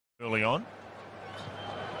early on.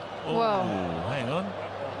 Oh, Whoa. hang on.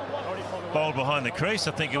 Bowled behind the crease.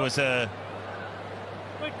 I think it was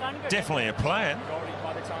definitely a plan.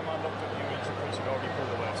 By the time I looked at you into crease, you'd already pulled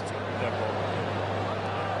away.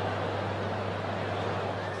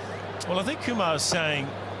 Well, I think Kumar was saying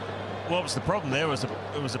what was the problem there was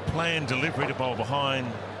it was a planned delivery to bowl behind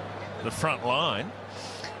the front line.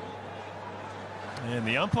 And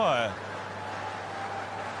the umpire,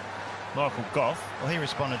 Michael Goff. Well, he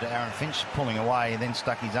responded to Aaron Finch pulling away and then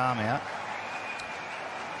stuck his arm out.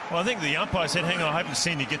 Well, I think the umpire said, hang on, I haven't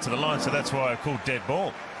seen you get to the line, so that's why I called dead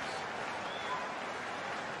ball.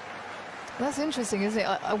 That's interesting, isn't it?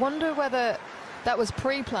 I wonder whether that was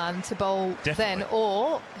pre-planned to bowl then,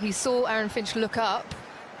 or he saw Aaron Finch look up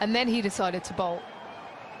and then he decided to bowl.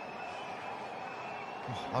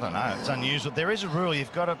 I don't know. It's unusual. There is a rule. You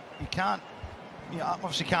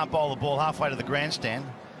obviously can't bowl the ball halfway to the grandstand.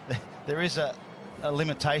 There is a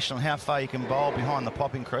limitation on how far you can bowl behind the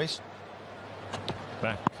popping crease.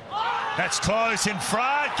 Back. That's close in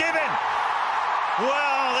front. Given.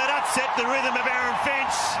 Well, that upset the rhythm of Aaron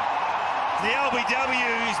Finch. The LBW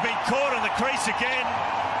has been caught on the crease again.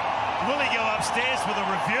 Will he go upstairs for the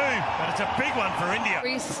review? But it's a big one for India.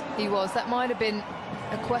 Crease he was. That might have been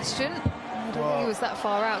a question. I don't think he was that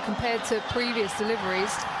far out compared to previous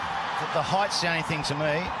deliveries. The height's the only thing to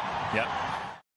me. Yep.